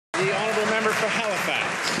The honourable member for Halifax.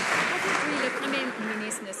 Aujourd'hui, le Premier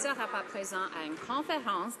ministre ne sera pas présent à une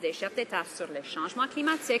conférence des chefs d'État sur les changements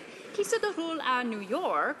climatiques qui se déroule à New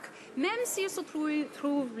York, même s'il se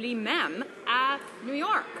trouve lui-même à New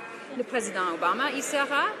York. Le président Obama y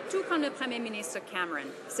sera, tout comme le Premier ministre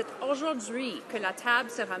Cameron. C'est aujourd'hui que la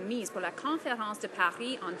table sera mise pour la conférence de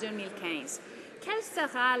Paris en 2015. Quelle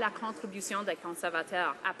sera la contribution des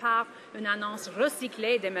conservateurs, à part une annonce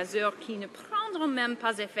recyclée des mesures qui ne prendront même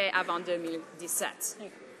pas effet avant 2017?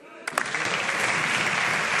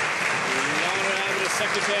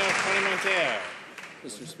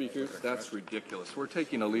 Mr. Speaker, that's ridiculous. We're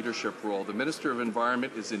taking a leadership role. The Minister of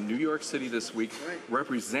Environment is in New York City this week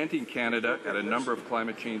representing Canada at a number of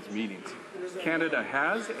climate change meetings. Canada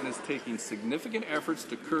has and is taking significant efforts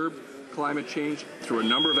to curb climate change through a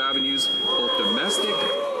number of avenues, both domestic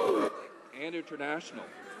and international.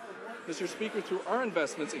 Mr. Speaker, through our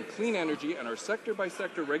investments in clean energy and our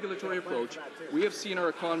sector-by-sector regulatory approach, we have seen our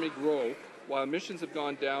economy grow while emissions have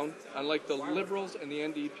gone down, unlike the Liberals and the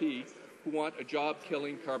NDP, who want a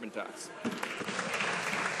job-killing carbon tax.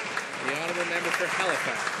 The honourable member for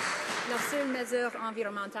Halifax. La seule mesure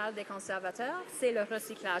environnementale des conservateurs, c'est le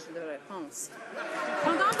recyclage de réponse.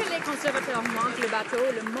 Pendant que les conservateurs montent le bateau,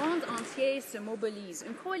 le monde entier se mobilise.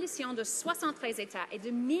 Une coalition de 73 États et de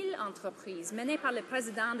 1000 entreprises, menée par le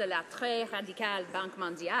président de la très radicale Banque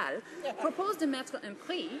mondiale, propose de mettre un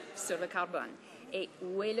prix sur le carbone. Et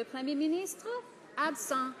où est le Premier ministre?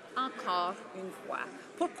 Absent encore une fois.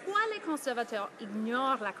 Pourquoi les conservateurs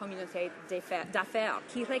ignorent la communauté d'affaires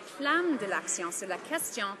qui réclame de l'action sur la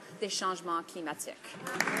question des changements climatiques?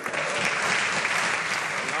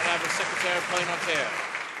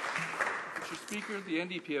 Mr. Speaker, the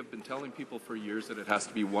NDP have been telling people for years that it has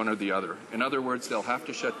to be one or the other. In other words, they'll have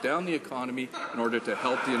to shut down the economy in order to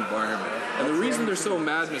help the environment. And the reason they're so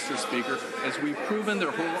mad, Mr. Speaker, is we've proven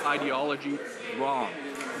their whole ideology wrong.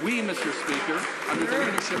 We, Mr. Speaker, under the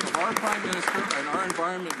leadership of our Prime Minister and our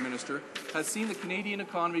Environment Minister, has seen the Canadian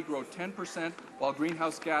economy grow 10%, while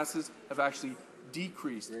greenhouse gases have actually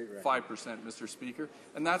decreased 5%, Mr. Speaker.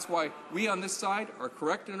 And that's why we on this side are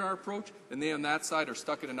correct in our approach, and they on that side are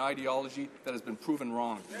stuck in an ideology that has been proven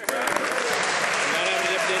wrong. They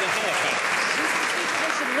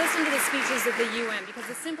should listen to the speeches of the UN, because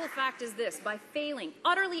the simple fact is this: by failing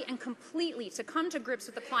utterly and completely to come to grips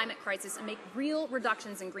with the climate crisis and make real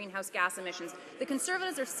reductions in greenhouse gas emissions, the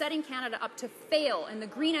Conservatives are setting Canada up to fail in the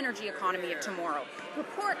green energy economy of tomorrow.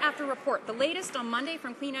 Report after report, the latest on Monday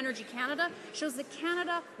from Clean Energy Canada, shows that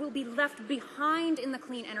Canada will be left behind in the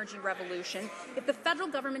clean energy revolution if the federal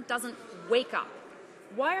government doesn't wake up.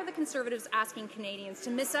 Why are the Conservatives asking Canadians to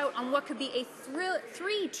miss out on what could be a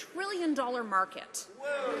 $3 trillion market? The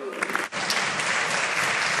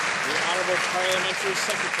honourable Parliamentary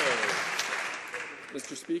Secretary.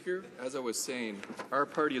 Mr. Speaker, as I was saying, our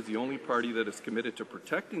party is the only party that is committed to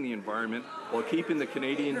protecting the environment while keeping the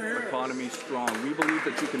Canadian economy strong. We believe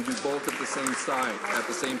that you can do both at the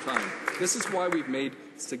same time. This is why we've made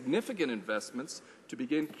significant investments to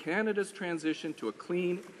begin Canada's transition to a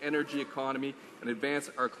clean energy economy and advance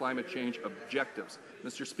our climate change objectives.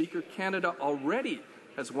 Mr. Speaker, Canada already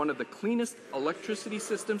has one of the cleanest electricity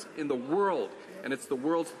systems in the world, and it's the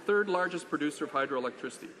world's third largest producer of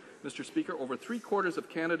hydroelectricity. Mr. Speaker, over 3/4 of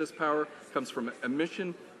Canada's power comes from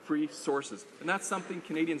emission-free sources, and that's something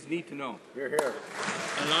Canadians need to know. Hear, hear.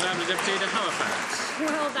 Honourable Deputy to Halifax.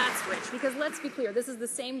 Well, that's rich, because let's be clear, this is the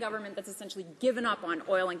same government that's essentially given up on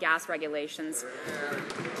oil and gas regulations.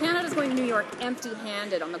 Canada's going to New York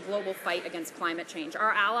empty-handed on the global fight against climate change.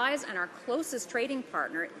 Our allies and our closest trading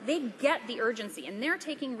partner, they get the urgency, and they're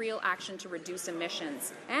taking real action to reduce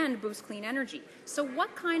emissions and boost clean energy. So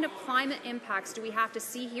what kind of climate impacts do we have to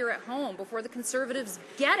see here at home before the Conservatives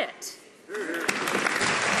get it? The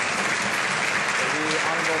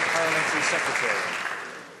honourable Parliamentary Secretary.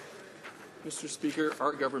 Mr. Speaker,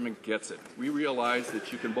 our government gets it. We realize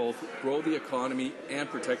that you can both grow the economy and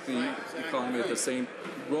protect the economy at the same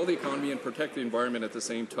protect the environment at the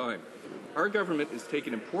same time. Our government is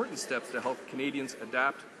taking important steps to help Canadians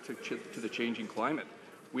adapt to the changing climate.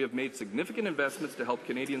 We have made significant investments to help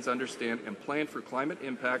Canadians understand and plan for climate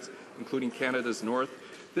impacts, including Canada's north.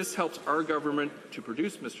 This helps our government to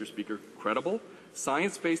produce, Mr. Speaker, credible,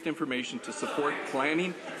 science-based information to support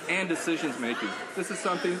planning and decisions-making. This is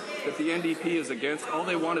something that the NDP is against. All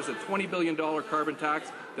they want is a $20 billion carbon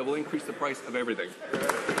tax that will increase the price of everything.